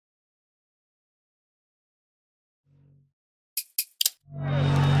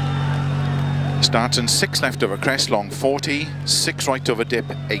Starts in 6 left over crest, long 40, 6 right over dip,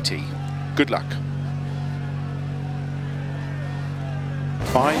 80. Good luck.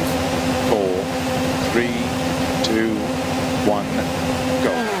 5, 4, 3, 2, 1,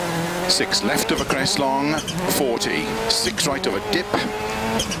 go. 6 left over crest, long 40, 6 right over dip,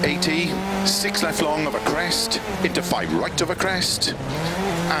 80, 6 left long over crest, into 5 right over crest,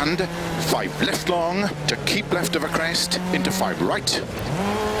 and 5 left long to keep left over crest, into 5 right,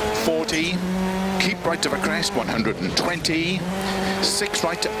 40, keep right over crest, 120, 6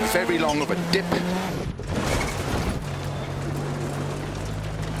 right, very long over dip,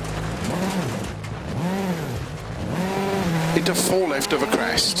 into 4 left over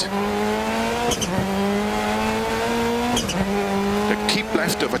crest, to keep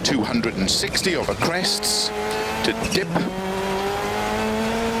left over 260 over crests, to dip,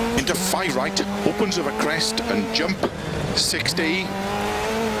 into 5 right, opens over crest and jump, 60,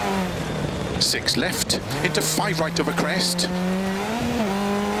 6 left, into 5 right over crest,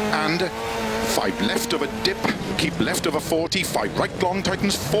 and 5 left over dip, keep left over 40, 5 right long,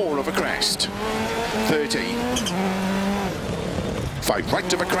 tightens 4 over crest, 30, 5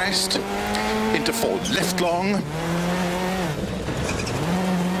 right over crest, into 4 left long,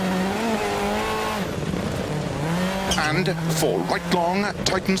 and 4 right long,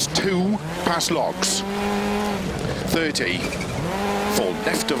 tightens 2, past logs, 30, 4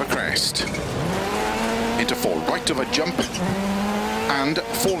 left over crest, into 4 right over jump, and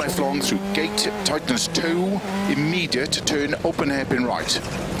 4 left long through gate, tightens 2, immediate turn, open hairpin right.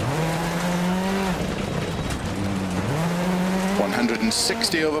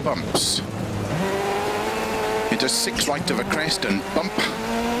 160 over bumps, into 6 right over crest and bump,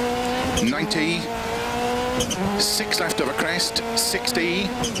 90, 6 left over crest, 60,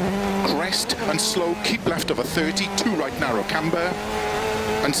 crest and slow, keep left over 30, 2 right narrow camber,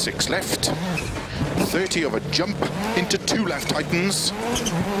 and 6 left, 30 over jump, into 2 left tightens,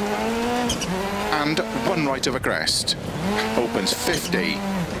 and 1 right over crest, opens 50,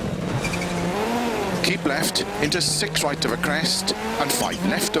 keep left, into 6 right over crest, and 5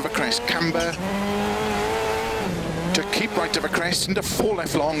 left over crest camber, to keep right over crest, into 4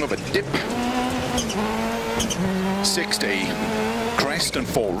 left long over dip, 60, crest and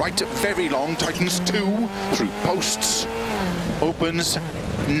 4 right, very long, tightens 2, through posts, opens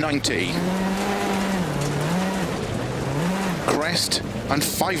 90, crest and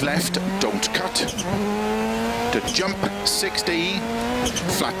 5 left, don't cut, to jump 60,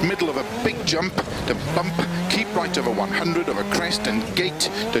 flat middle of a big jump, to bump, keep right over 100 over crest and gate,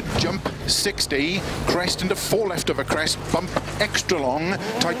 to jump 60, crest into 4 left over crest, bump extra long,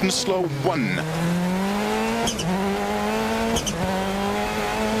 tightens slow 1.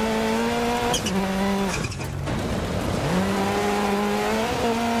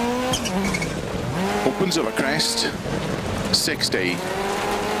 Opens over crest, 60,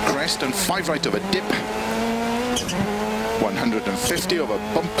 crest and 5 right over dip, 150 over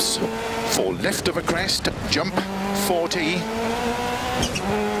bumps, 4 left over crest, jump, 40,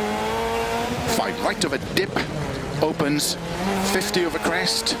 5 right over dip, opens, 50 over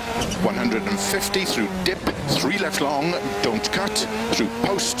crest, 150 through dip, 3 left long, don't cut, through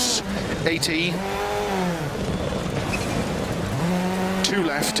posts, 80, 2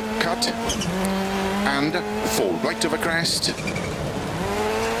 left, cut, and 4 right over crest,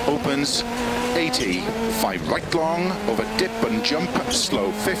 opens, 80, 5 right long, over dip and jump,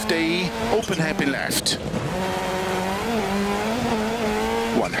 slow 50, open hairpin left,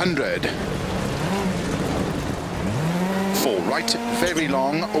 100, 4 right, very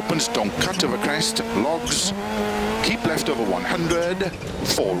long, opens, don't cut over crest, logs, keep left over 100,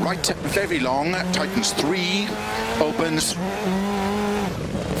 4 right, very long, tightens 3, opens,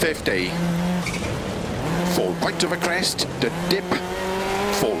 50, 4 right over crest, to dip,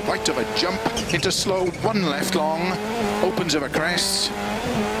 4 right over jump, into slow, 1 left long, opens over crest,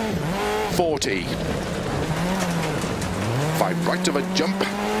 40, 5 right over jump,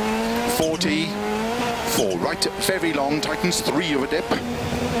 40, 4 right, very long, tightens 3 over dip,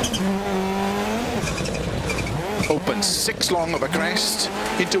 opens 6 long over crest,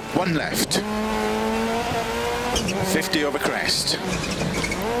 into 1 left, 50 over crest,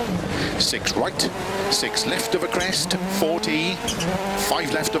 6 right, 6 left over crest, 40,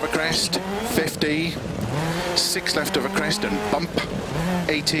 5 left over crest, 50, 6 left over crest and bump,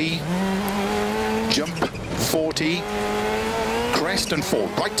 80, jump, 40, crest and 4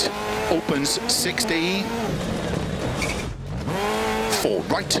 right, opens 60, 4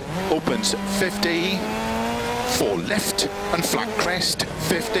 right, opens 50, 4 left and flat crest,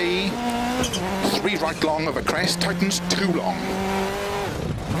 50, 3 right long over crest, tightens 2 long,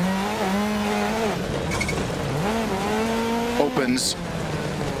 opens,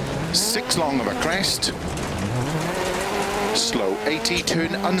 6 long of a crest, slow 80,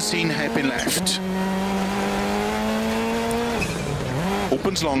 turn unseen hairpin left,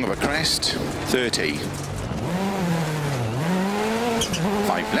 opens long of a crest, 30,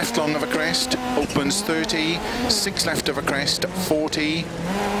 5 left long of a crest, opens 30, 6 left of a crest, 40,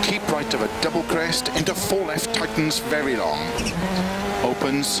 keep right of a double crest, into 4 left, tightens very long,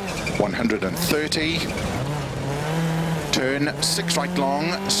 opens 130, turn 6 right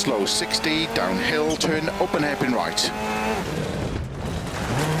long, slow 60, downhill, turn open hairpin right,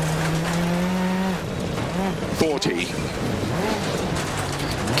 40,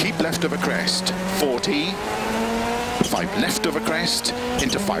 keep left of a crest, 40, 5 left of a crest,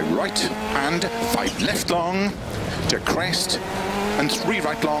 into 5 right, and 5 left long, to crest, and 3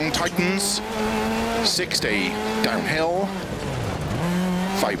 right long, tightens, 60, downhill,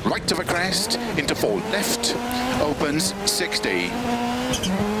 5 right of a crest, into 4 left, opens, 60,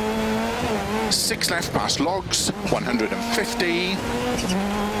 6 left past logs, 150,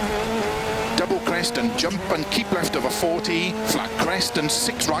 double crest and jump and keep left of a 40, flat crest and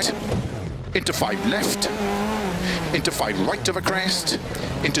 6 right, into 5 left, into 5 right of a crest,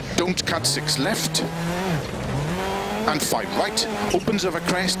 into don't cut 6 left, and 5 right, opens of a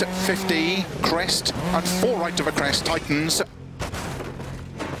crest, 50, crest, and 4 right of a crest, tightens,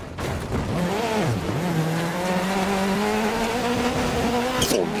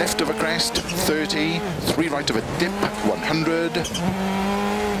 4 left of a crest, 30, 3 right of a dip, 100,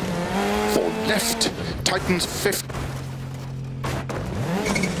 4 left, tightens 50,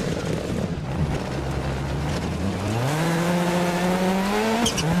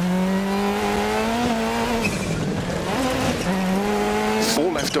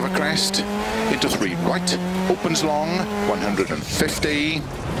 4 left of a crest, into 3 right, opens long, 150,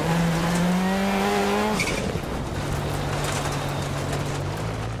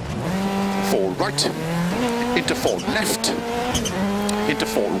 4 right, into 4 left, into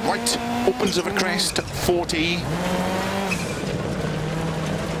 4 right, opens of a crest, 40,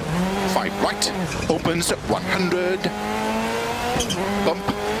 5 right, opens 100, bump,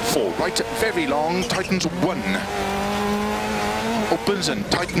 4 right, very long, tightens 1, opens and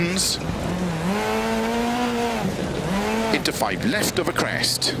tightens, into 5 left of a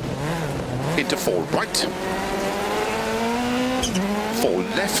crest, into 4 right, 4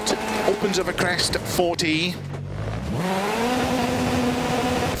 left, opens of a crest, 40,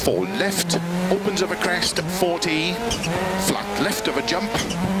 4 left, opens of a crest, 40, flat left of a jump,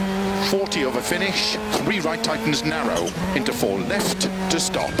 40 of a finish, 3 right tightens narrow, into 4 left to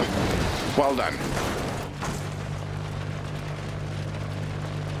stop. Well done.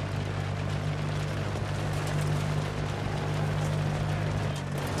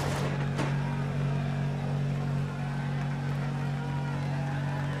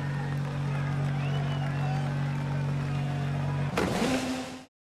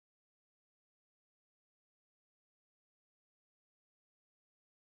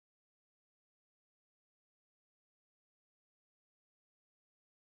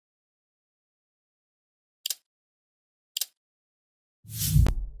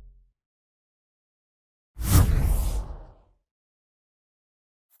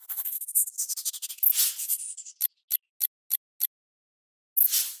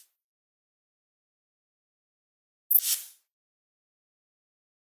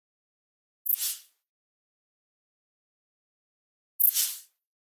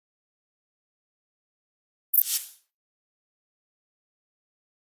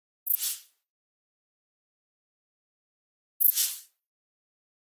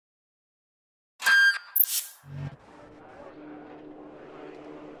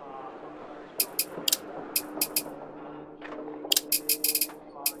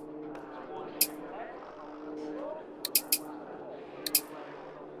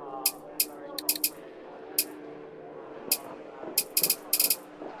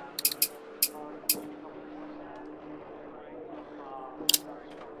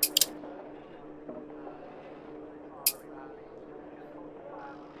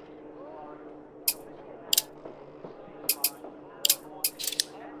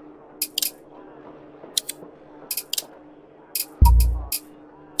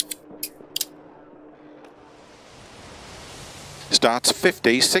 Starts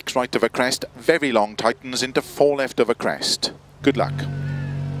 50, 6 right of a crest, very long, tightens into 4 left of a crest. Good luck.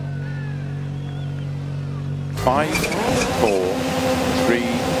 5, 4, 3,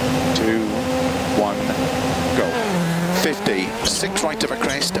 2, 1, go. 50, 6 right of a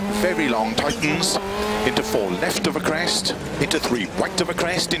crest, very long, tightens, into 4 left of a crest, into 3 right of a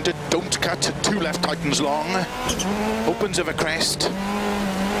crest, into don't cut, 2 left, tightens long, opens of a crest,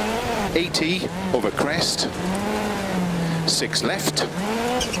 80 over crest, 6 left,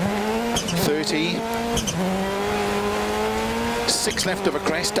 30, 6 left of a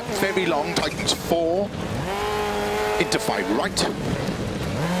crest, very long, tightens 4, into 5 right,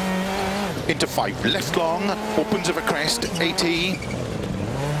 into 5 left long, opens of a crest, 80,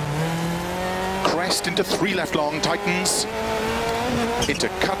 crest into 3 left long, tightens, into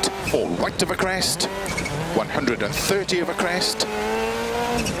cut, 4 right of a crest, 130 of a crest,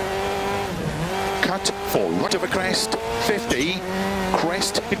 cut, 4 right of a crest, 50,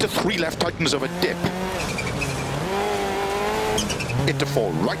 crest, into 3 left, tightens of a dip, into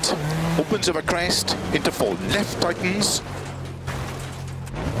 4 right, opens of a crest, into 4 left, tightens,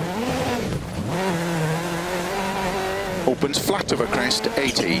 opens flat of a crest,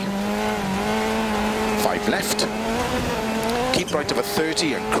 80, 5 left, keep right of a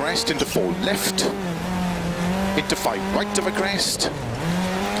 30 and crest, into 4 left, into 5 right of a crest,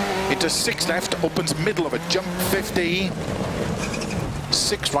 into 6 left, opens middle of a jump, 50,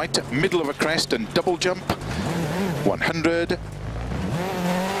 6 right, middle of a crest and double jump, 100,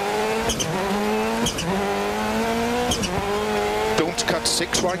 don't cut,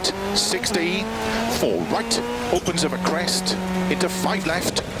 6 right, 60, 4 right, opens of a crest, into 5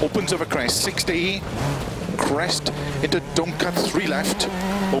 left, opens of a crest, 60, crest, into don't cut, 3 left,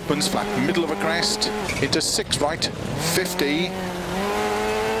 opens flat, middle of a crest, into 6 right, 50,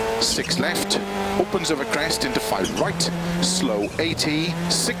 6 left, opens of a crest, into 5 right, slow, 80,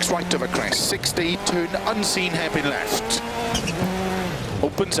 6 right of a crest, 60, turn unseen, hairpin left,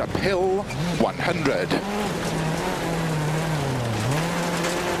 opens uphill, 100,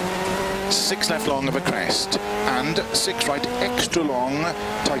 6 left long of a crest, and 6 right extra long,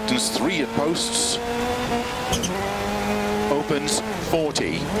 tightens 3 at posts, opens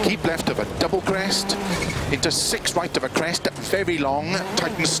 40, keep left of a double crest, into 6 right of a crest, very long,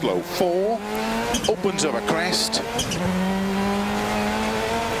 tightens slow, 4, opens of a crest,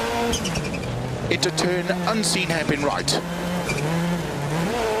 into turn unseen, hairpin right,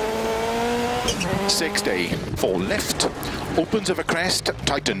 60, 4 left, opens of a crest,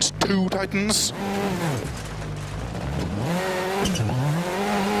 tightens 2, tightens,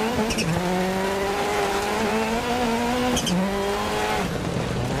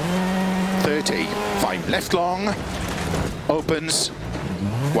 30, 5 left long, opens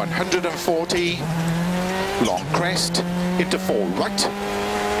 140, long crest, into 4 right,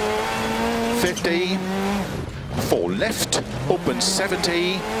 50, 4 left, opens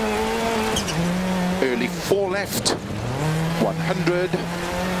 70, early 4 left, 100,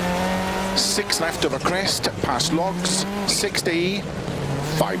 6 left of a crest, past logs, 60,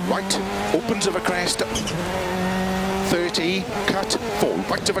 5 right, opens of a crest, 30, cut, 4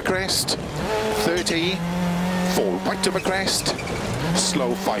 right of a crest, 30, 4 right of a crest,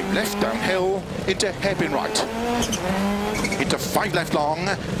 slow 5 left downhill, into hairpin right, into 5 left long,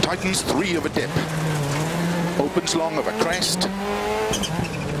 tightens 3 of a dip, opens long of a crest,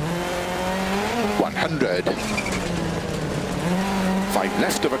 100, 5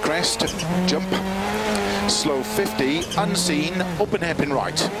 left of a crest, jump, slow 50, unseen, open hairpin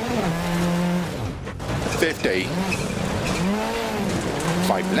right, 50,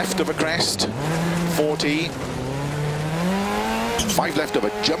 5 left of a crest, 40, 5 left of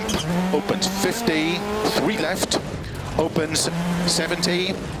a jump, opens 50, 3 left, opens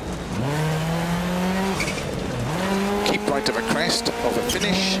 70, keep right of a crest, of a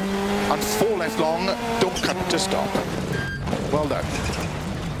finish, and 4 left long, don't cut to stop. Well done.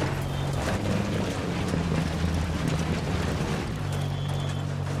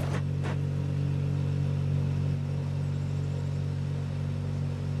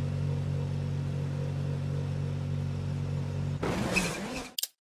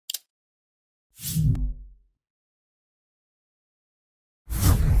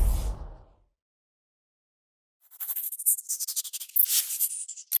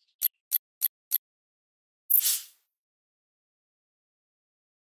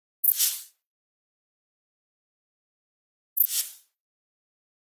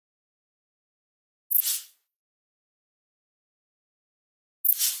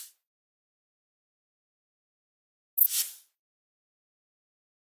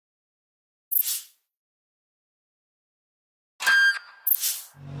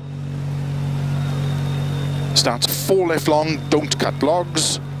 Starts 4 left long, don't cut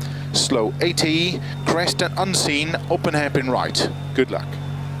logs, slow 80, crest and unseen, open hairpin right. Good luck.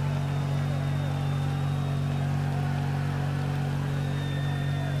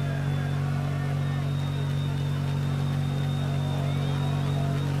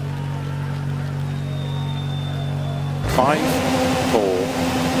 5, 4,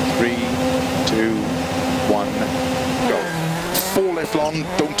 3, 2, 1, go. 4 left long,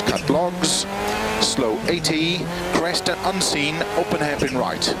 don't cut logs. Slow 80, crest and unseen, open hairpin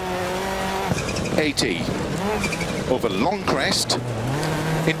right. 80, over long crest,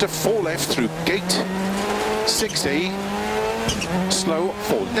 into 4 left through gate. 60, slow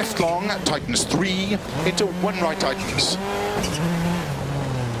 4 left long, tightens 3, into 1 right tightens.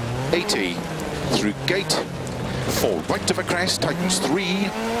 80, through gate, 4 right of a crest, tightens 3.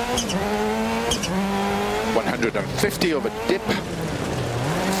 150 over dip.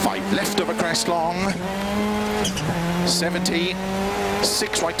 5 left of a crest long. 70,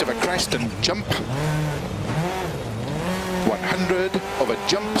 6 right of a crest and jump. 100 over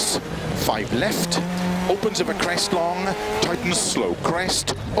jumps. 5 left, opens of a crest long, tightens slow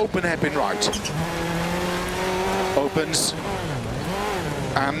crest, open hairpin right. Opens,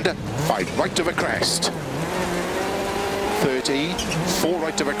 and 5 right of a crest. 30, 4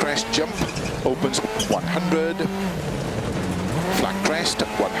 right of a crest jump, opens 100. Flat crest,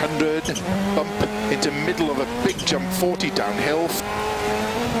 100, bump into middle of a big jump, 40 downhill,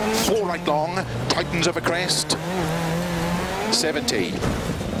 4 right long, tightens of a crest, 70,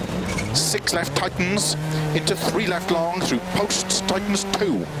 6 left tightens, into 3 left long, through posts, tightens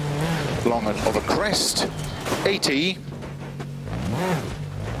 2, long and over crest, 80,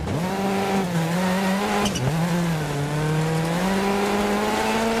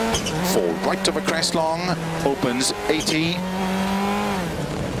 4 right of a crest long, opens 80,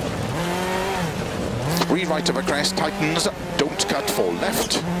 3 right of a crest, tightens, don't cut 4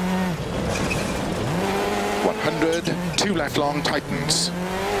 left, 100, 2 left long, tightens,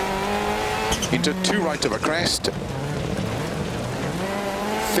 into 2 right of a crest,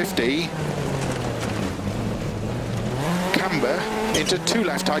 50, camber, into 2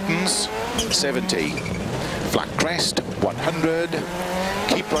 left tightens, 70, flat crest, 100,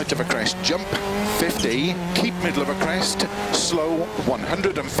 keep right of a crest, jump, 50, keep middle of a crest, slow,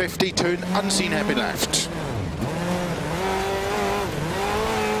 150, turn unseen hairpin left.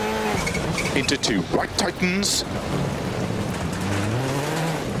 Into 2 right tightens,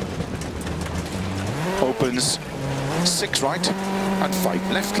 opens 6 right and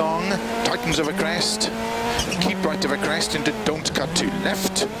 5 left long, tightens of a crest, keep right of a crest into don't cut 2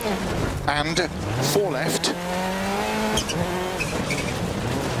 left, and 4 left,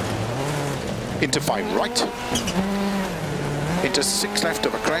 into 5 right, into 6 left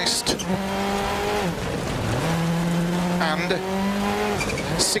of a crest, and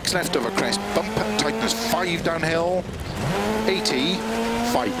 6 left of a crest, bump, tightness 5 downhill, 80,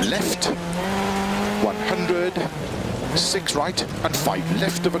 5 left, 100, 6 right and 5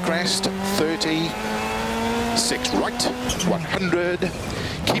 left of a crest, 30, 6 right, 100,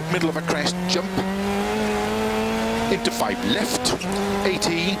 keep middle of a crest, jump, into 5 left,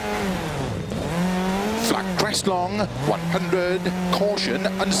 80, flat crest long, 100, caution,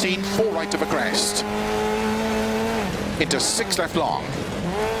 unseen, 4 right of a crest, into 6 left long,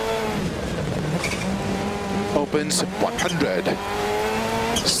 opens 100,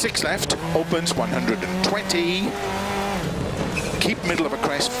 6 left, opens 120, keep middle of a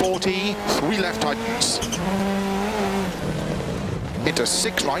crest, 40, 3 left tightens, into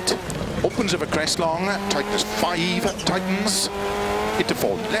 6 right, opens of a crest long, tightness 5, tightens, into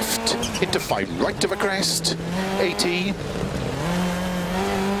 4 left, into 5 right of a crest, 80,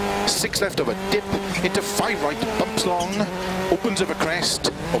 6 left of a dip, into 5 right, bumps long, opens of a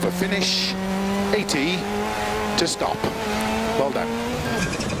crest, over finish, 80, to stop. Well done.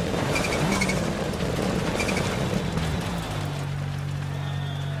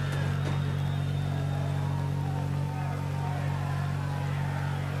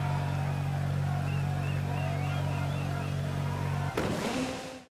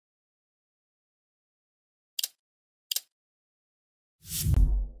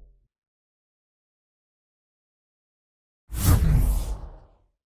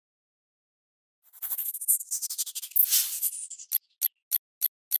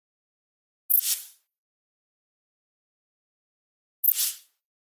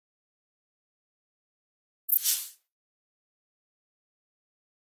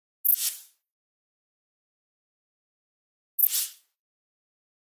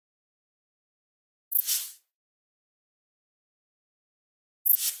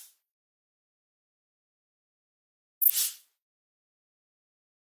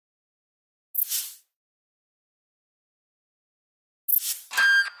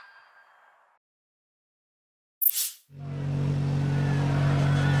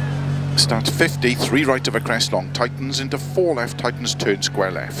 Start 50, 3 right of a crest long, tightens into 4 left, tightens, turn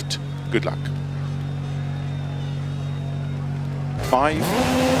square left. Good luck. 5,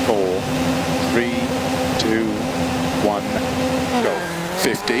 4, 3, 2, 1, go.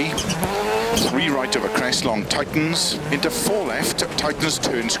 50. 3 right over crest long tightens. Into 4 left, tightens,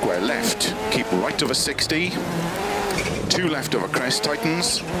 turn square left. Keep right over 60. 2 left over crest,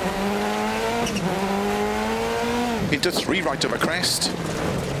 tightens. Into 3 right over crest.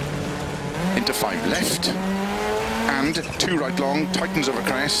 Into 5 left. And 2 right long, tightens over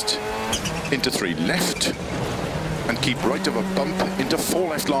crest. Into 3 left. And keep right over bump. Into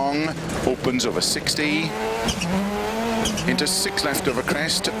 4 left long, opens over 60. Into 6 left over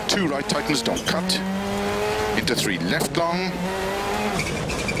crest, 2 right tightens, don't cut. Into 3 left long.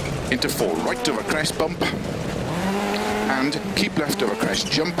 Into 4 right over crest, bump. And keep left over crest,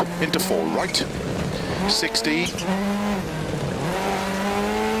 jump. Into 4 right. 60.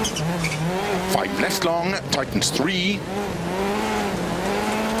 5 left long, tightens 3.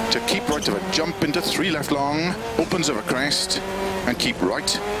 To keep right over jump, into 3 left long, opens over crest. And keep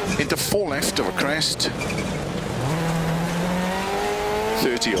right. Into 4 left over crest.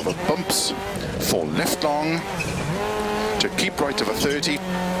 30 over bumps, 4 left long, to keep right over 30,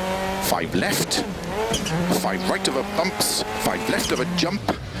 5 left, 5 right over bumps, 5 left over jump,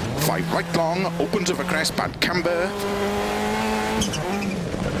 5 right long, opens over crest, bad camber,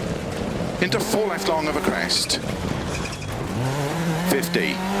 into 4 left long over crest,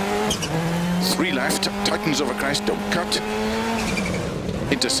 50, 3 left, tightens over crest, don't cut,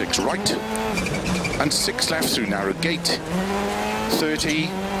 into 6 right, and 6 left through narrow gate, 30,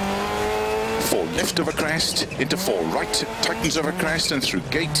 4 left over crest, into 4 right, tightens over crest and through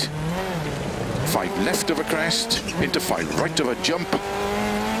gate, 5 left over crest, into 5 right over jump,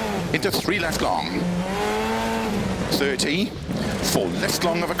 into 3 left long, 30, 4 left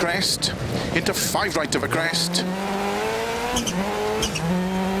long over crest, into 5 right over crest,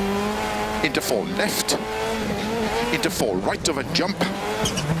 into 4 left, into 4 right over jump,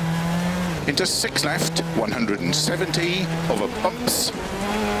 into 6 left, 170, over bumps,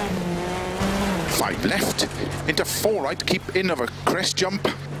 5 left, into 4 right, keep in over crest jump,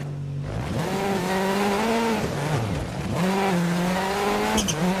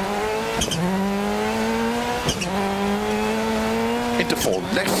 into 4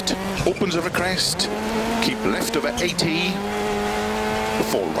 left, opens over crest, keep left over 80,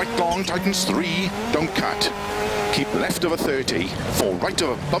 4 right long, tightens 3, don't cut, keep left over 30, 4 right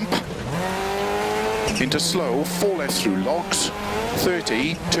over bump, into slow, 4 left through logs,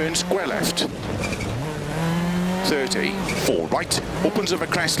 30, turn square left, 30, 4 right, opens over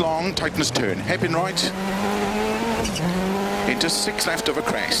crest long, tightens turn, hairpin right, into 6 left over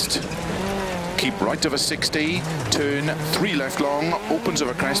crest, keep right over 60, turn 3 left long, opens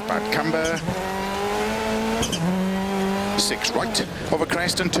over crest, bad camber, 6 right over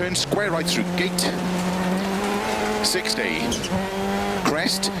crest and turn square right through gate, 60,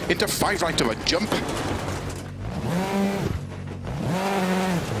 crest, into 5 right over jump,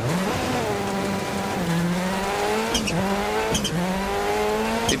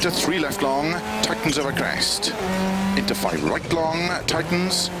 into 3 left long, tightens over crest, into 5 right long,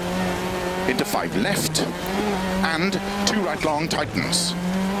 tightens, into 5 left, and 2 right long, tightens,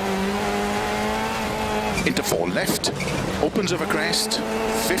 into 4 left, opens over crest,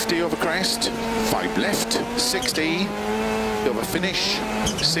 50 over crest, 5 left, 60, over finish,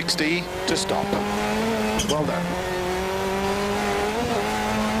 60 to stop. Well done.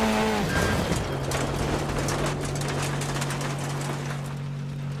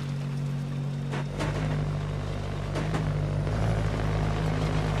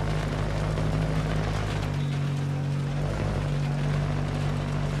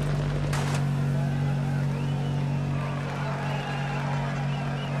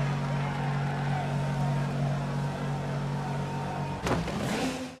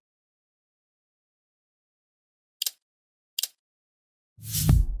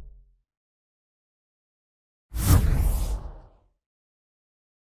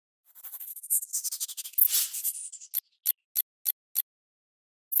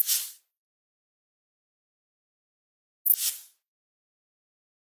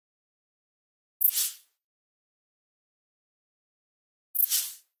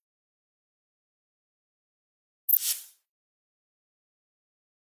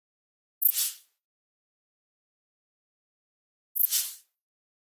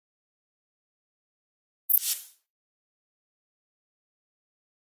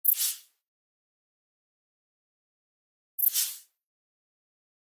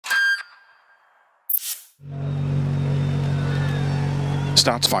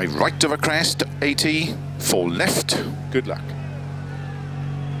 Starts 5 right over crest, 80, 4 left, good luck.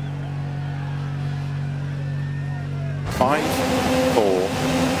 5,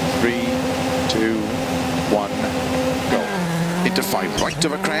 into 5 right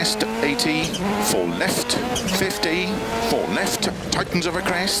of a crest, 80, 4 left, 50, 4 left, tightens of a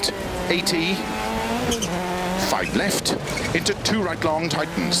crest, 80, 5 left, into 2 right long,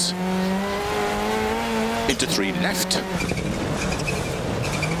 tightens, into 3 left,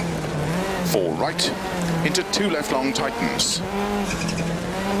 4 right, into 2 left long, tightens,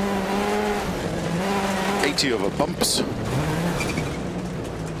 80 over bumps,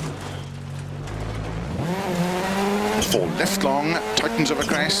 4 left long, tightens of a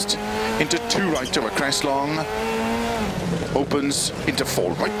crest, into 2 right of a crest long, opens into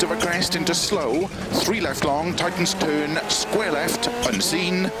 4 right of a crest, into slow, 3 left long, tightens turn, square left,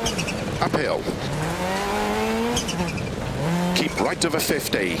 unseen, uphill. Keep right of a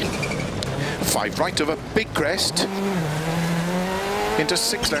 50, 5 right of a big crest, into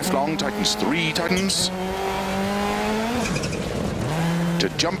 6 left long, tightens 3, tightens, to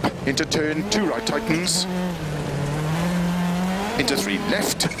jump, into turn, 2 right, tightens, into 3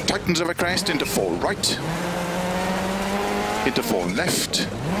 left, tightens of a crest, into 4 right, into 4 left,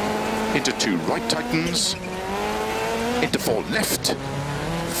 into 2 right, tightens, into 4 left,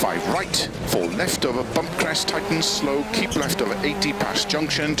 5 right, 4 left over bump crest, tightens, slow, keep left over 80, past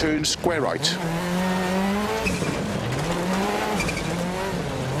junction, turn, square right.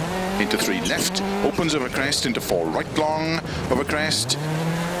 Into 3 left, opens over crest, into 4 right long, over crest,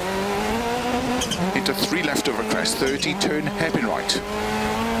 into 3 left over crest, 30, turn, hairpin right.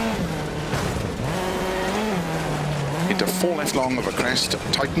 Into 4 left long over crest,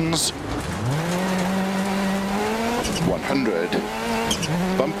 tightens, 100,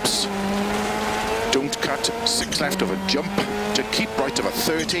 bumps, don't cut, 6 left over jump, to keep right over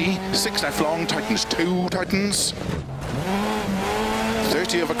 30, 6 left long, tightens 2, tightens,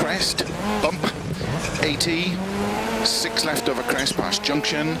 30 over crest, bump, 80, 6 left over crest past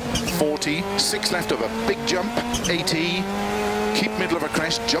junction, 40, 6 left over big jump, 80, keep middle of a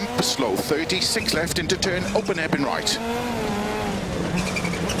crest, jump, slow, 30, 6 left into turn, open hairpin right.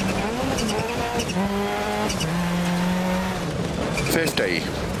 50,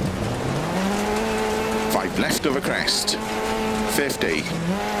 5 left over crest, 50,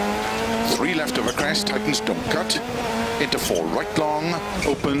 3 left over crest, tightens, don't cut, into 4 right long,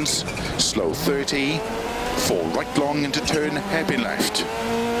 opens, slow, 30, 4 right long into turn, hairpin left,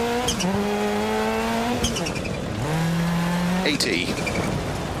 80,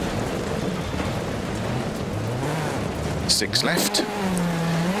 6 left,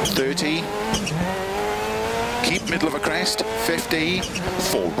 30, keep middle of a crest, 50,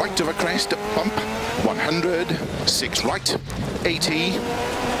 4 right of a crest, bump, 100, 6 right, 80,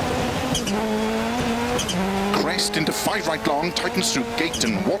 crest into 5 right long, tightens through gate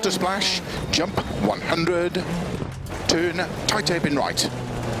and water splash, jump, 100, turn, tight hairpin right.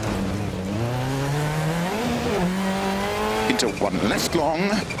 Into 1 left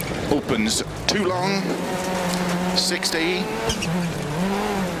long, opens 2 long, 60,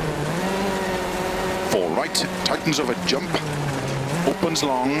 4 right, tightens over jump, opens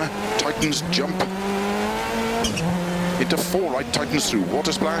long, tightens jump, into 4 right, tightens through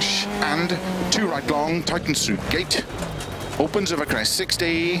water splash, and 2 right long, tightens through gate, opens over crest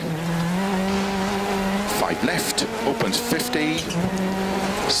 60, 5 left, opens 50,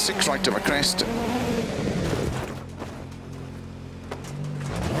 6 right over crest,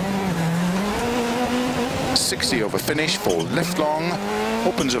 60 over finish, 4 left long,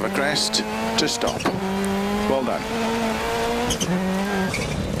 opens over crest to stop. Well done.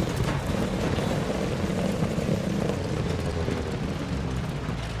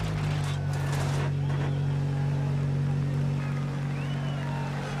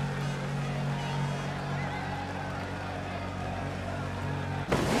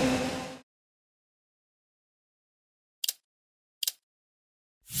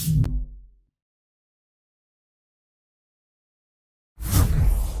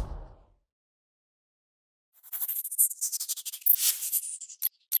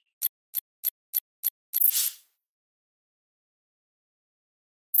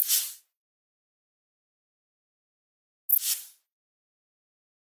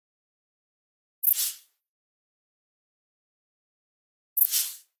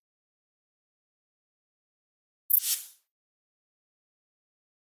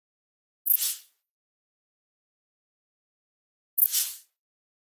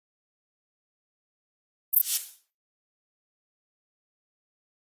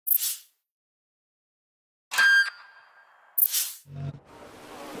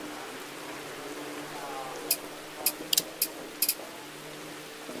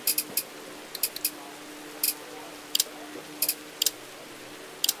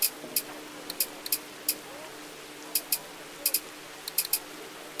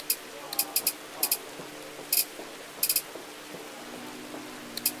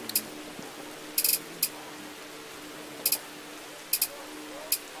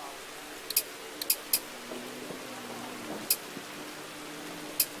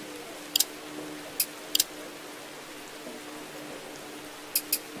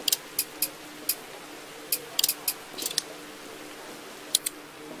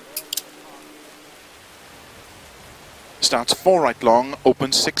 Starts 4 right long,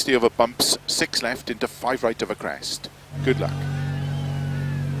 opens 60 over bumps, 6 left into 5 right over crest. Good luck.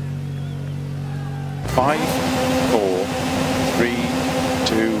 5, 4, 3,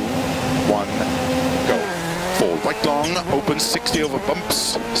 2, 1, go. 4 right long, opens 60 over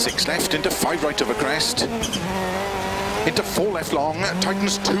bumps, 6 left into 5 right over crest. Into 4 left long,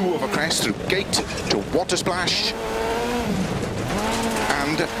 tightens 2 over crest through gate to water splash.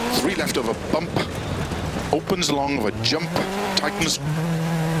 And 3 left over bump, opens long over jump, tightens,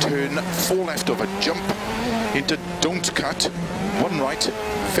 turn 4 left over jump, into don't cut, 1 right,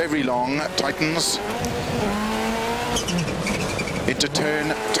 very long, tightens, into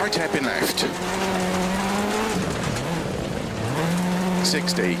turn, tight hairpin left,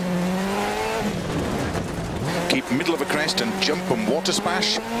 60. Keep middle of a crest and jump and water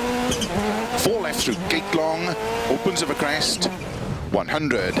splash. 4 left through gate long, opens of a crest,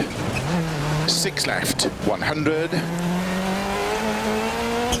 100. 6 left, 100.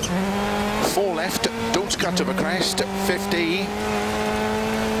 4 left, don't cut of a crest, 50.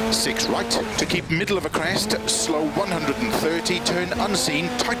 6 right to keep middle of a crest, slow 130, turn unseen,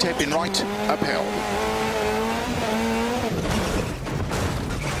 tight hairpin right, uphill.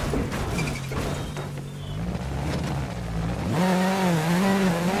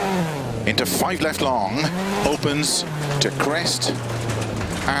 Into 5 left long, opens to crest,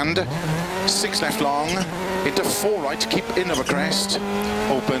 and 6 left long, into 4 right, keep in over crest,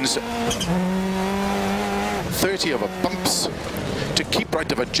 opens 30 over bumps, to keep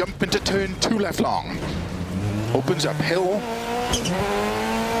right of a jump into turn 2 left long, opens uphill,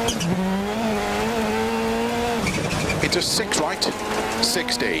 into 6 right,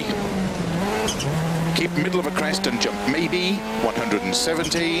 60. Keep middle of a crest and jump maybe,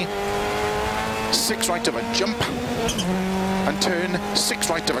 170. 6 right of a jump, and turn 6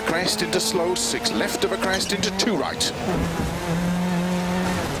 right of a crest into slow, 6 left of a crest into 2 right.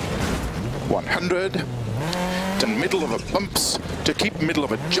 100. Turn middle of a bumps, to keep middle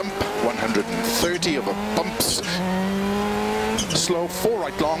of a jump, 130 over bumps. Slow 4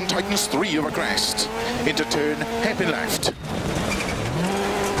 right long, tightens 3 over crest. Into turn, hairpin left.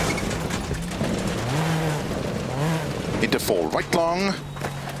 Into 4 right long,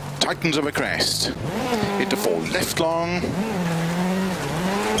 tightens over crest. Into 4 left long.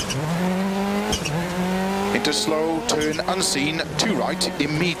 Into slow, turn unseen, 2 right,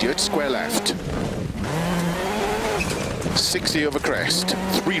 immediate square left. 60 over crest.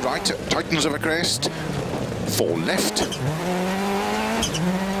 3 right, tightens over crest. 4 left.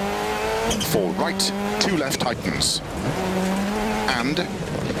 4 right, 2 left, tightens. And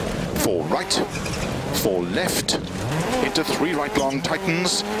 4 right, 4 left. Into 3 right long,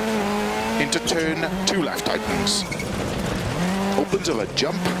 tightens. Into turn 2 left, tightens. Opens of a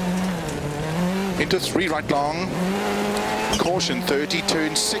jump. Into 3 right long. Caution 30,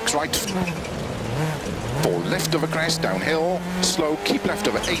 turn 6 right. 4 left of a crest, downhill. Slow, keep left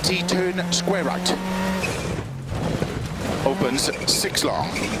over 80, turn square right. Opens 6 long.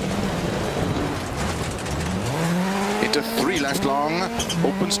 Into 3 left long.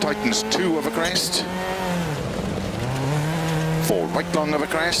 Opens, tightens 2 over crest. 4 right long over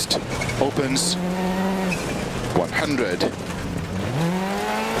crest, opens 100.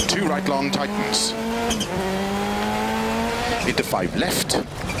 2 right long, tightens. Into 5 left.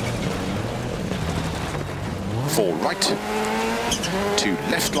 4 right. 2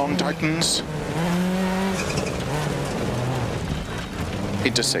 left long, tightens.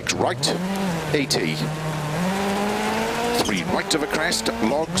 Into 6 right, 80. 3 right of a crest,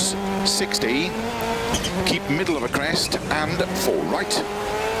 logs, 60. Keep middle of a crest and 4 right.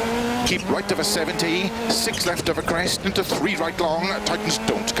 Keep right of a 70, 6 left of a crest into 3 right long, tightens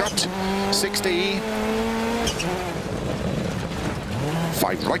don't cut, 60.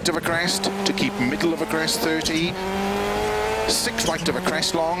 5 right of a crest to keep middle of a crest, 30. 6 right of a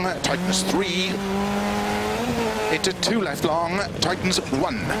crest long, tightens 3. Into 2 left long, tightens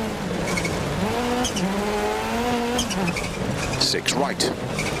 1. 6 right.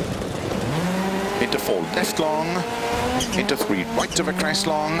 Into 4 left long, into 3 right of a crest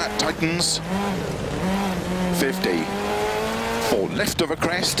long, tightens, 50. 4 left of a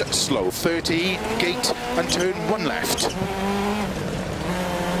crest, slow 30, gate and turn 1 left.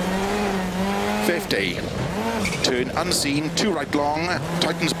 50. Turn unseen, 2 right long,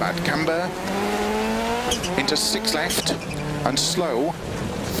 tightens bad camber, into 6 left and slow,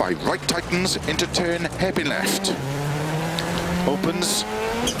 5 right tightens, into turn hairpin left. Opens,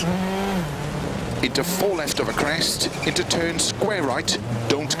 into 4 left of a crest, into turn square right,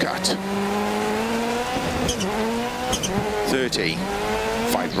 don't cut. 30.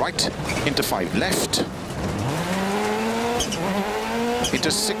 5 right, into 5 left.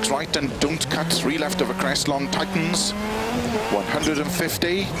 into 6 right and don't cut, 3 left over crest, long tightens,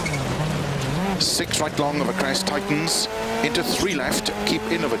 150, 6 right long over crest, tightens, into 3 left, keep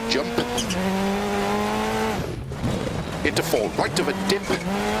in of a jump, into 4 right of a dip,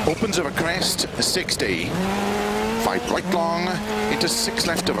 opens of a crest, 60, 5 right long, into 6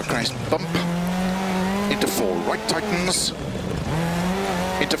 left of a crest, bump, into 4 right tightens,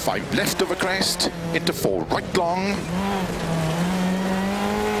 into 5 left of a crest, into 4 right long,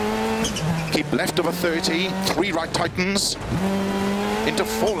 keep left of a 30, 3 right tightens, into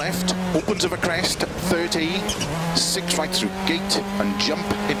 4 left, opens of a crest, 30, 6 right through gate and jump,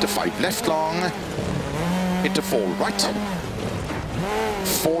 into 5 left long, into 4 right,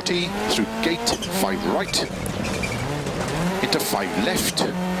 40 through gate, 5 right, into 5 left,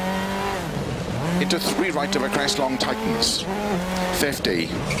 into 3 right of a crest, long tightens, 50,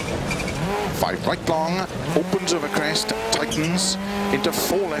 5 right long, opens of a crest, tightens, into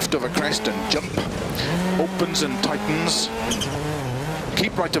 4 left of a crest and jump, opens and tightens,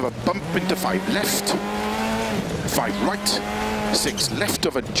 keep right of a bump, into 5 left, 5 right, 6 left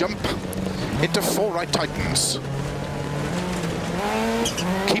of a jump, into 4 right tightens,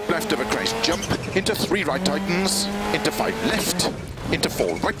 keep left of a crest, jump, into 3 right tightens, into 5 left, into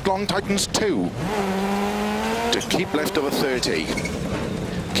 4 right long tightens, 2, to keep left of a 30,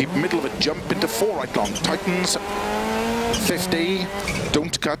 keep middle of a jump, into 4 right long tightens, 50,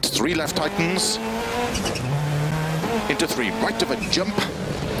 don't cut, 3 left tightens, into 3 right of a jump,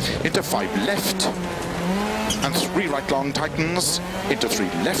 into 5 left, and 3 right long tightens, into 3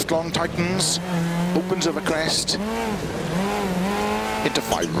 left long tightens, opens of a crest, into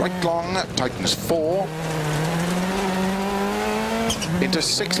 5 right long, tightens 4, into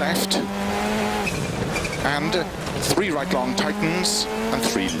 6 left, and 3 right long tightens, and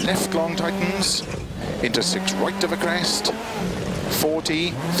 3 left long tightens, into 6 right of a crest,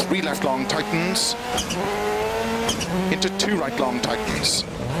 40, 3 left long tightens, into 2 right long tightens.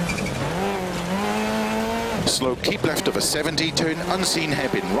 Slow, keep left of a 70, turn unseen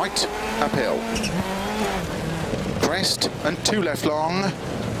hairpin right, uphill. Crest and 2 left long,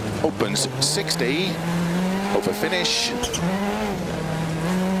 opens 60, over finish,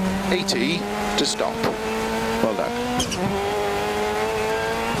 80 to stop. Well done.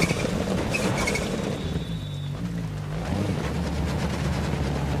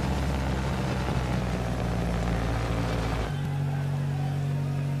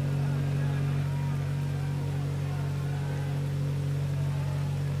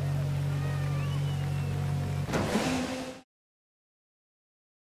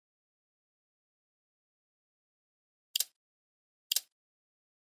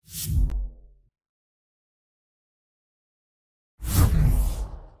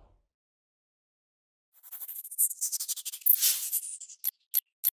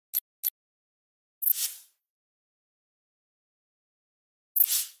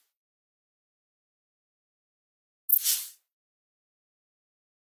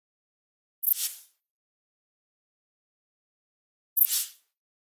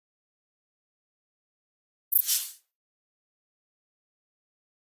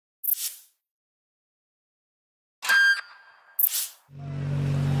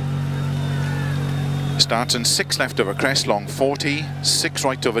 Starts in 6 left over crest, long 40, 6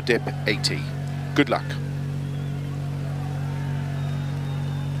 right over dip, 80. Good luck.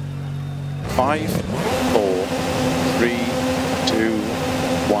 5, 4, 3, 2,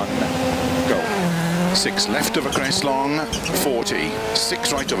 1, go. 6 left over crest, long 40,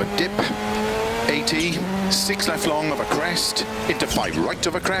 6 right over dip, 80, 6 left long over crest, into 5 right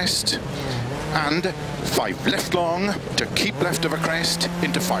over crest, and 5 left long to keep left of a crest,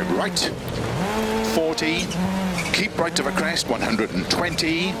 into 5 right, 40, keep right of a crest,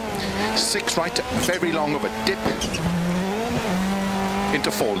 120, 6 right, very long of a dip, into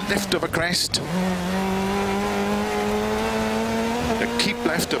 4 left of a crest, to keep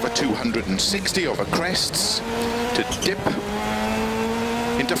left over 260 over crests, to dip,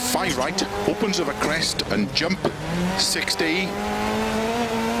 into 5 right, opens of a crest and jump, 60,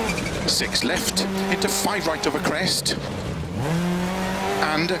 6 left, into 5 right of a crest,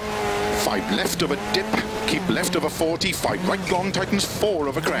 and 5 left of a dip, keep left of a 40, 5 right long tightens, 4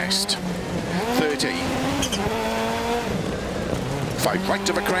 of a crest, 30, 5 right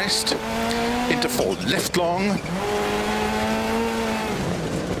of a crest, into 4 left long,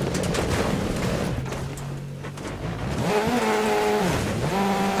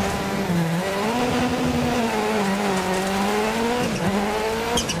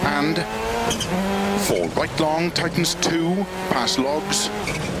 and 4 right long, tightens 2, past logs,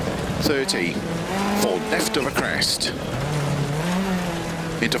 30, 4 left of a crest,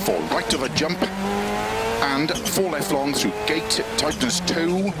 into 4 right of a jump, and 4 left long through gate, tightens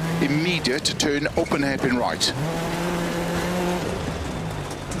 2, immediate turn, open hairpin right.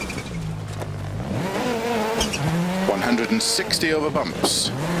 160 over bumps,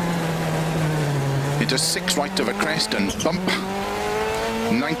 into 6 right of a crest and bump,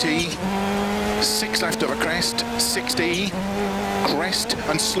 90, 6 left of a crest, 60, crest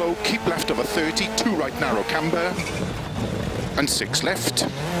and slow, keep left of a 30, 2 right narrow camber, and 6 left,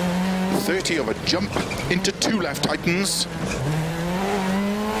 30 of a jump, into 2 left tightens,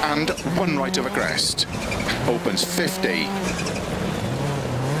 and 1 right of a crest, opens 50,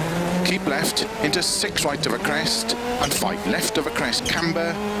 keep left, into 6 right of a crest, and 5 left of a crest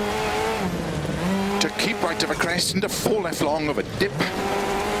camber, to keep right of a crest, into 4 left long of a dip,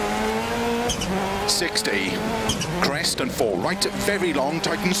 60, crest and 4 right, very long,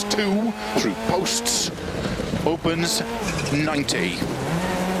 tightens 2, through posts, opens 90,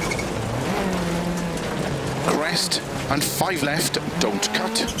 crest and 5 left, don't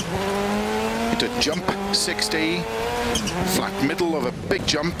cut, into jump 60, flat middle of a big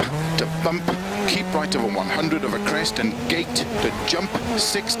jump, to bump, keep right of a 100 of a crest and gate, to jump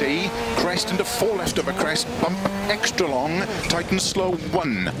 60, crest into 4 left of a crest, bump, extra long, tighten slow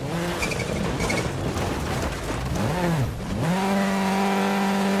 1.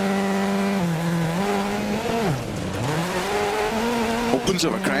 Opens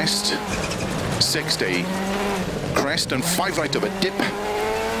of a crest, 60, crest and 5 right of a dip,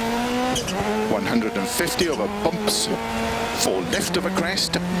 150 over bumps, 4 left of a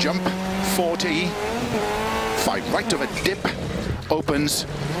crest, jump, 40, 5 right of a dip, opens,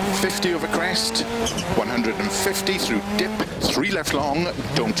 50 over crest, 150 through dip, 3 left long,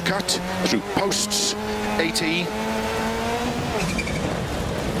 don't cut, through posts, 80,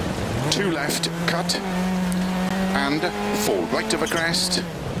 2 left, cut, and 4 right of a crest,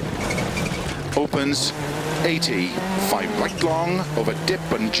 opens 80, 5 right long, over dip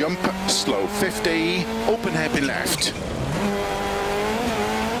and jump, slow 50, open hairpin left,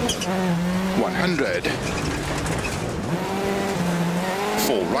 100,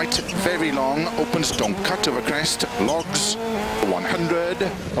 4 right, very long, opens, don't cut over crest, logs,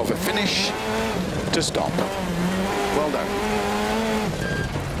 100, over finish, to stop. Well done.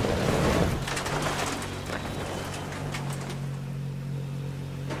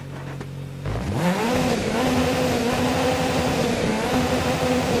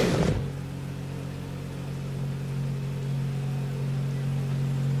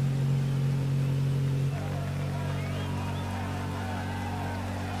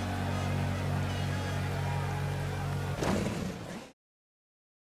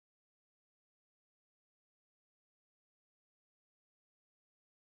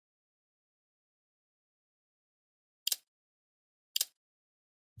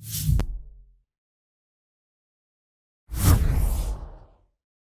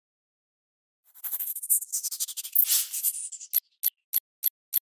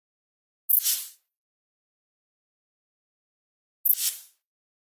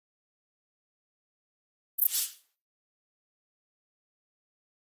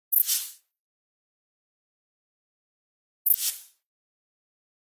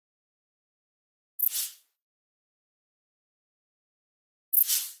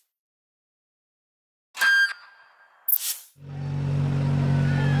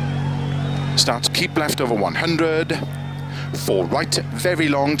 Starts keep left over 100, 4 right, very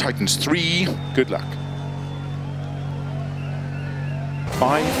long, tightens 3, good luck.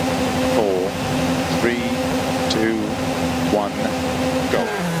 5, 4, 3, 2, 1, go.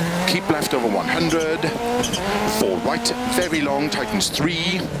 Keep left over 100, 4 right, very long, tightens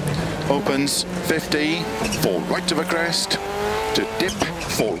 3, opens 50, 4 right of a crest, to dip,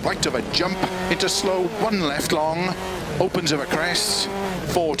 4 right of a jump, into slow, 1 left long, opens of a crest,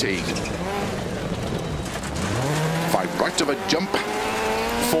 40. 5 right of a jump,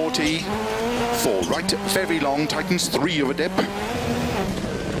 40, 4 right, very long, tightens 3 of a dip,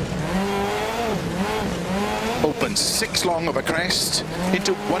 opens 6 long of a crest,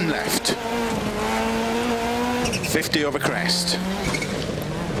 into 1 left, 50 of a crest,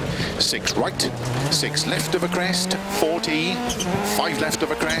 6 right, 6 left of a crest, 40, 5 left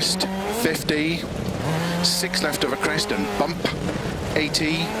of a crest, 50, 6 left of a crest and bump,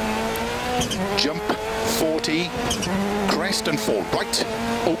 80, jump, 40, crest and 4 right,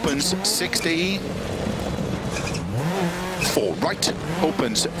 opens 60, 4 right,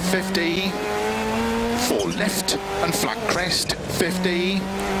 opens 50, 4 left and flat crest, 50,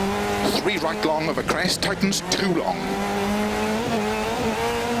 3 right long of a crest, tightens 2 long,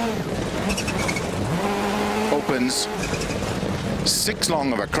 opens 6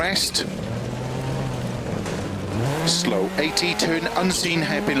 long of a crest, slow 80, turn unseen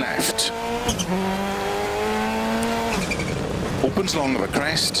hairpin left, opens long of a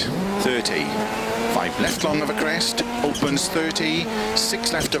crest, 30, 5 left long of a crest, opens 30,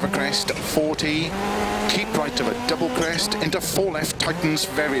 6 left of a crest, 40, keep right of a double crest, into 4 left, tightens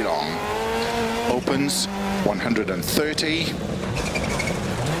very long, opens 130,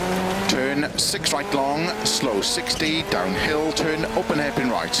 turn 6 right long, slow 60, downhill, turn open hairpin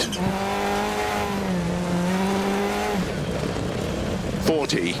right,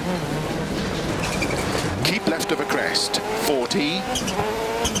 40, keep left of a crest, 40,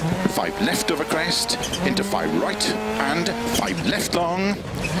 5 left of a crest, into 5 right, and 5 left long,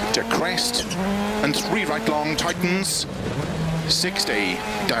 to crest, and 3 right long, tightens, 60,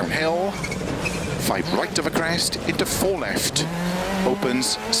 downhill, 5 right of a crest, into 4 left,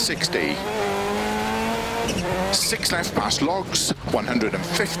 opens 60, 6 left past logs,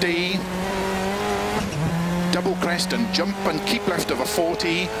 150, double crest and jump and keep left of a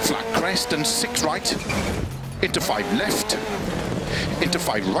 40, flat crest and 6 right, into 5 left, into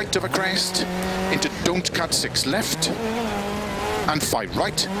 5 right of a crest, into don't cut 6 left, and 5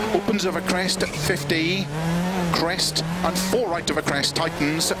 right, opens of a crest, 50, crest, and 4 right of a crest,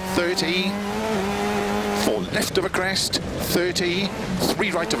 tightens, 30, 4 left of a crest, 30,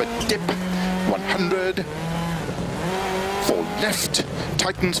 3 right of a dip, 100, 4 left,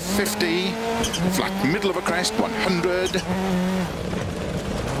 tightens 50, flat middle of a crest, 100,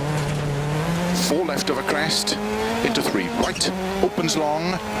 4 left of a crest, into 3 right, opens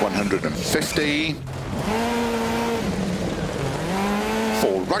long, 150,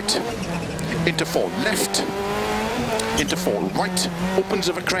 4 right, into 4 left, into 4 right, opens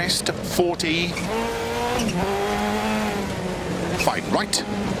of a crest, 40, 5 right,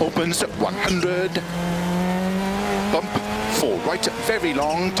 opens 100, bump, 4 right, very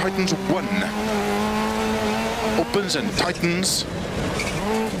long, tightens 1, opens and tightens,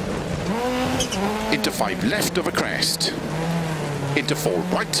 into 5 left of a crest, into 4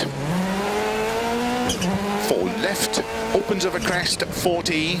 right, 4 left, opens of a crest,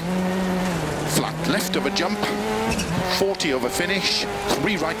 40, flat left of a jump, 40 of a finish,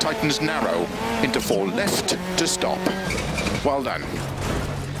 3 right tightens narrow, into 4 left to stop. Well done.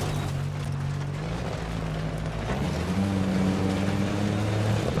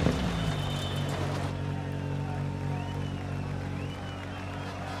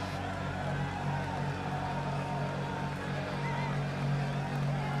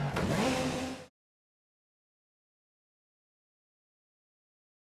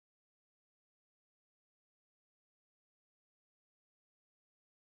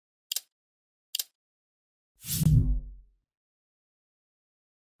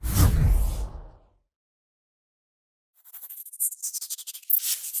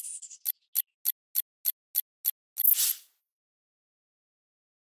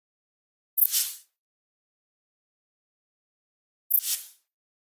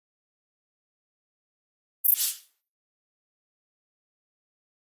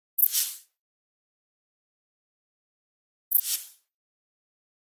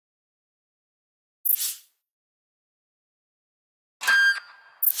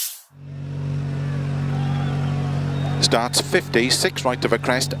 Starts 50, 6 right of a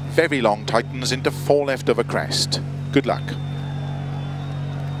crest, very long, tightens into 4 left of a crest. Good luck.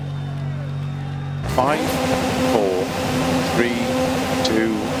 5, 4, 3,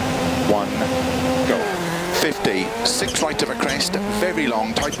 2, 1, go. 50, 6 right of a crest, very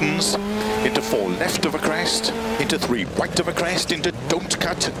long, tightens, into 4 left of a crest, into 3 right of a crest, into don't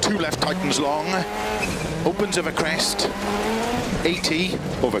cut, 2 left tightens long, opens of a crest, 80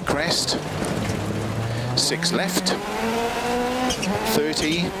 over crest, 6 left,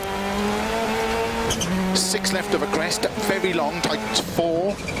 30, 6 left of a crest, very long, tightens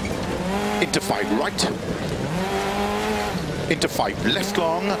 4, into 5 right, into 5 left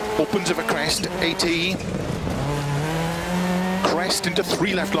long, opens of a crest, 80, crest into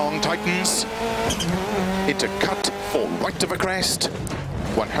 3 left long, tightens, into cut, 4 right of a crest,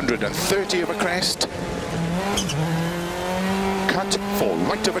 130 of a crest, cut, 4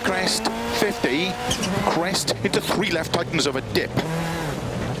 right of a crest, 50, crest, into 3 left, tightens of a dip,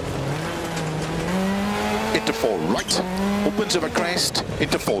 into 4 right, opens of a crest,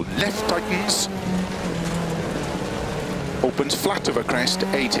 into 4 left, tightens, opens flat of a crest,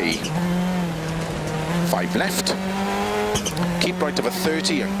 80, 5 left, keep right of a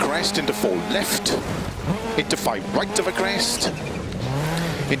 30 and crest, into 4 left, into 5 right of a crest,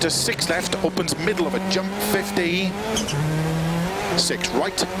 into 6 left, opens middle of a jump, 50, 6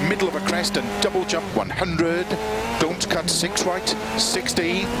 right, middle of a crest and double jump 100, don't cut 6 right,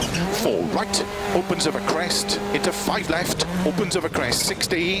 60, 4 right, opens of a crest, into 5 left, opens of a crest,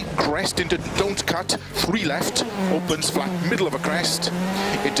 60, crest into don't cut, 3 left, opens flat middle of a crest,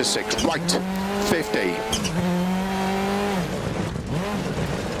 into 6 right, 50.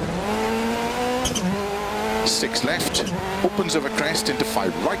 6 left, opens of a crest into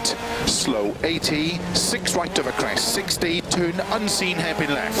 5 right, slow 80, 6 right of a crest, 60, turn unseen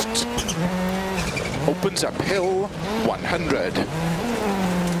hairpin left, opens uphill 100,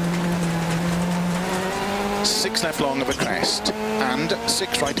 6 left long of a crest, and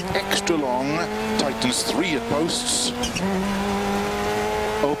 6 right extra long, tightens 3 at posts,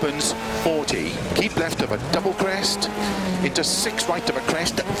 opens 40, keep left of a double crest, into 6 right of a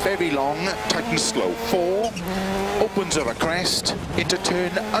crest, very long, tightens slow 4, opens of a crest, into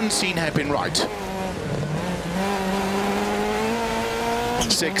turn unseen hairpin right,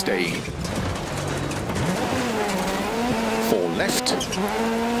 60, 4 left,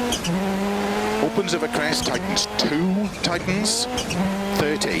 opens of a crest, tightens 2, tightens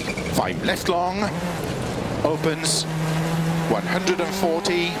 30, 5 left long, opens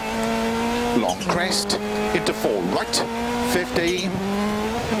 140, long crest, into 4 right, 50,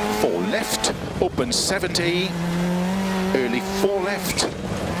 4 left, open 70, early 4 left,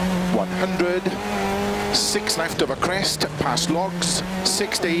 100, 6 left of a crest, past logs,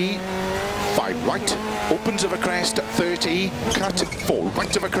 60, 5 right, opens of a crest, 30, cut, 4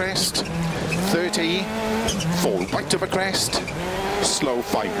 right of a crest, 30, 4 right of a crest, slow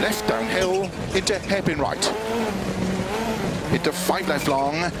 5 left downhill, into hairpin right, into 5 left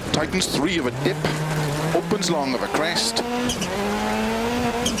long, tightens 3 of a dip, opens long of a crest,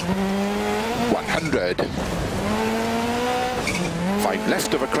 100, 5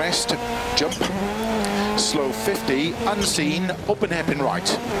 left of a crest, jump, slow 50, unseen, open hairpin right,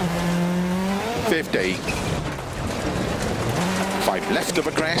 50, 5 left of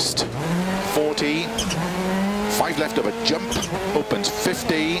a crest, 40, 5 left of a jump, opens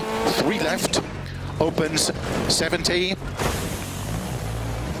 50, 3 left, opens 70,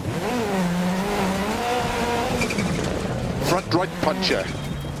 front right puncher,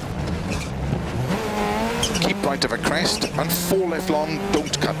 keep right of a crest and 4 left long,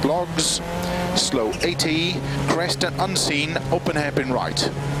 don't cut logs, slow 80, crest and unseen, open hairpin right,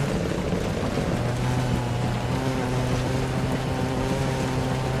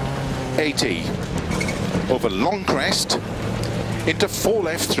 80, over long crest, into 4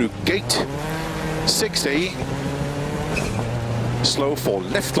 left through gate, 60, slow 4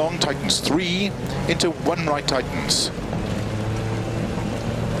 left long, tightens 3, into 1 right tightens,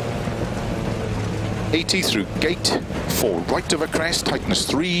 80 through gate, 4 right of a crest, tightens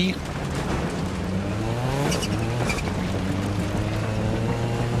 3,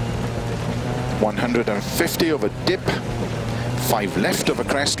 150 over dip, 5 left of a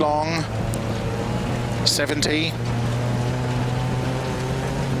crest long, 70,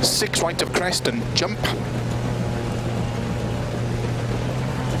 6 right of crest and jump,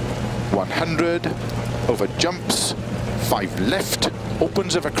 100 over jumps, 5 left,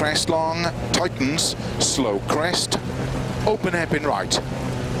 opens of a crest long, tightens, slow crest, open hairpin right,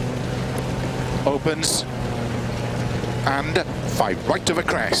 opens, and 5 right of a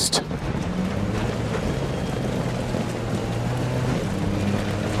crest,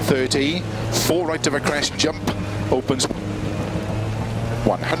 30, 4 right of a crest, jump, opens,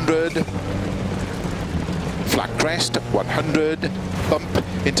 100, flat crest, 100, bump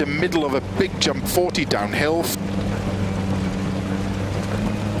into middle of a big jump, 40 downhill,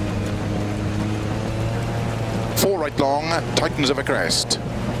 4 right long, tightens of a crest,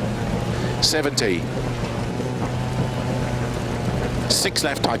 70, 6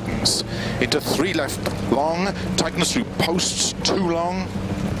 left tightens, into 3 left long, tightens through posts, 2 long,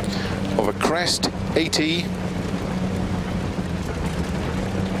 over crest, 80,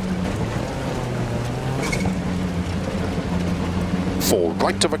 4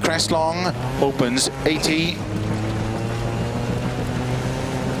 right of a crest long, opens 80,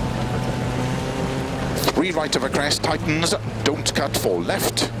 3 right of a crest, tightens, don't cut, 4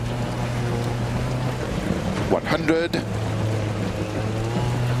 left, 100,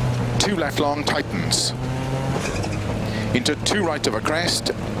 2 left long, tightens, into 2 right of a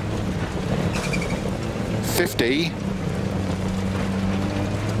crest, 50,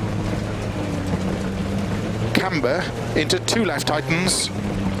 camber, into 2 left tightens,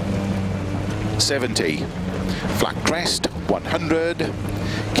 70, flat crest, 100,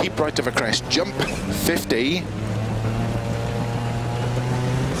 keep right of a crest, jump, 50,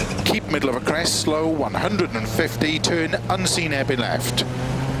 keep middle of a crest, slow, 150, turn unseen hairpin left.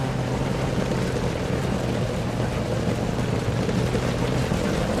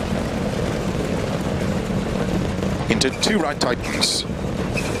 Into 2 right tightens.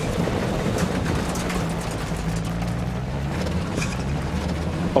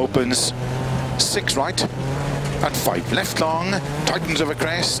 Opens 6 right and 5 left long, tightens over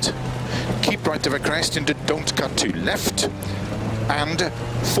crest, keep right of a crest into don't cut to left, and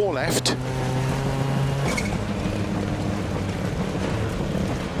 4 left,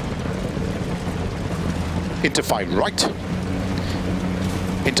 into 5 right,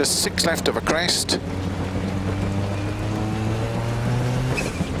 into 6 left of a crest,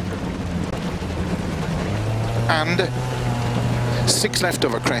 and 6 left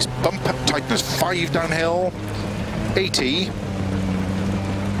over crest, bump, tightness 5 downhill, 80,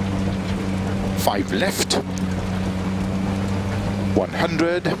 5 left,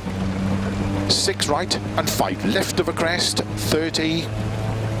 100, 6 right and 5 left of a crest, 30,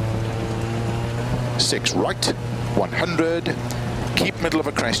 6 right, 100, keep middle of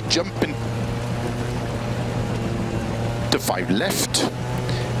a crest, jump in to 5 left,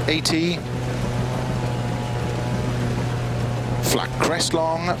 80, flat crest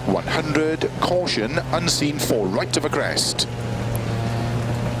long, 100, caution, unseen 4 right of a crest,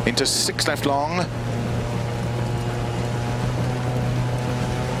 into 6 left long,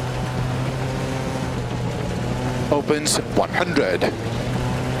 opens 100,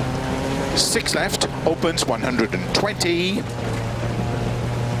 6 left, opens 120,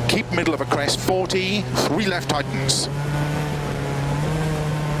 keep middle of a crest 40, 3 left tightens,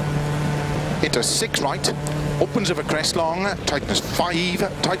 into 6 right, opens of a crest long, tightness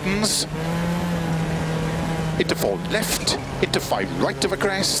 5, tightens, into 4 left, into 5 right of a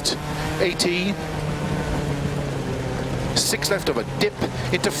crest, 80, 6 left of a dip,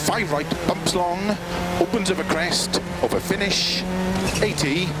 into 5 right, bumps long, opens of a crest, over finish,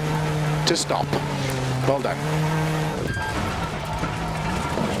 80, to stop. Well done.